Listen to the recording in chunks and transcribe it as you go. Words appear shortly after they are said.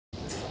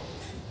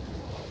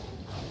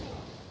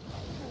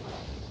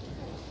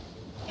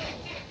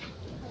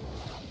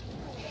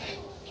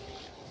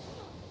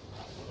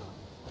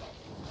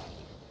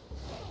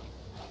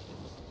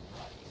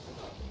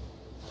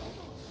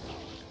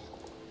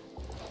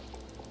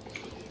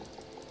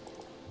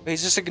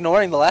He's just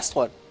ignoring the last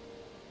one.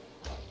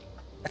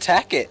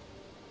 Attack it.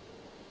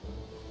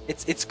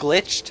 It's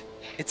glitched.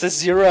 It's a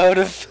 0 out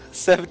of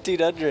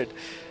 1700.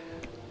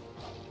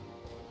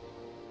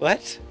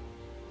 What?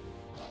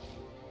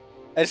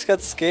 I just got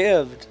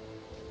scammed.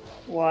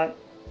 What?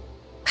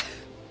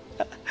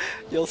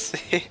 You'll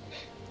see.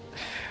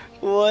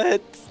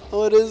 What?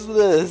 What is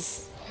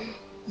this?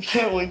 I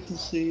can't wait to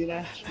see it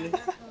actually.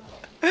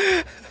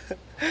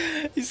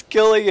 He's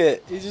killing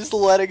it. He's just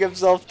letting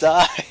himself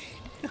die.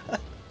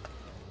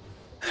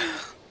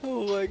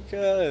 Oh my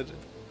god.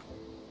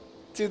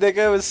 Dude, that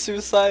guy was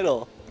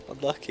suicidal.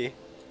 Unlucky.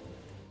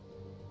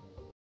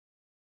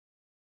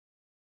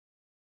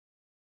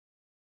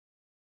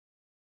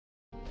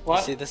 What?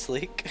 You see this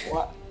leak?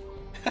 What?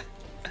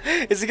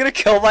 Is he gonna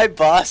kill my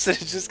boss and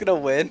it's just gonna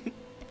win?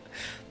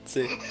 Let's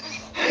see.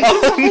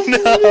 Oh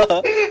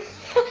no!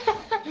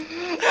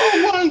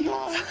 Oh my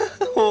god!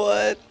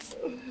 What?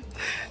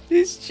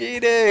 He's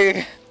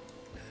cheating!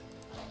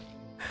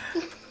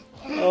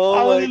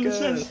 Oh my god.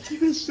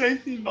 Sensitive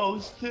safety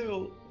modes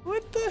too.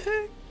 What the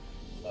heck?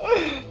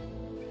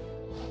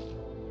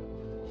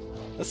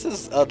 This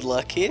is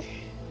unlucky.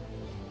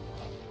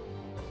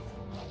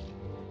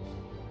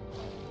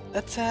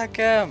 Attack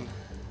him!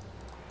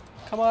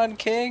 Come on,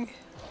 King!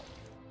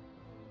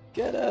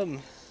 Get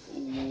him!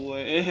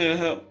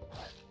 Well,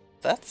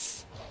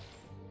 That's...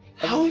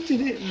 how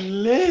did it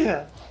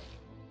live?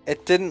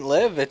 It didn't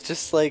live, it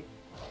just like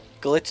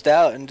glitched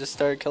out and just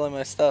started killing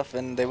my stuff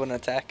and they wouldn't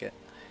attack it.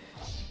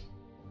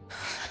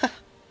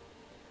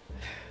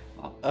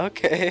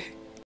 Okay.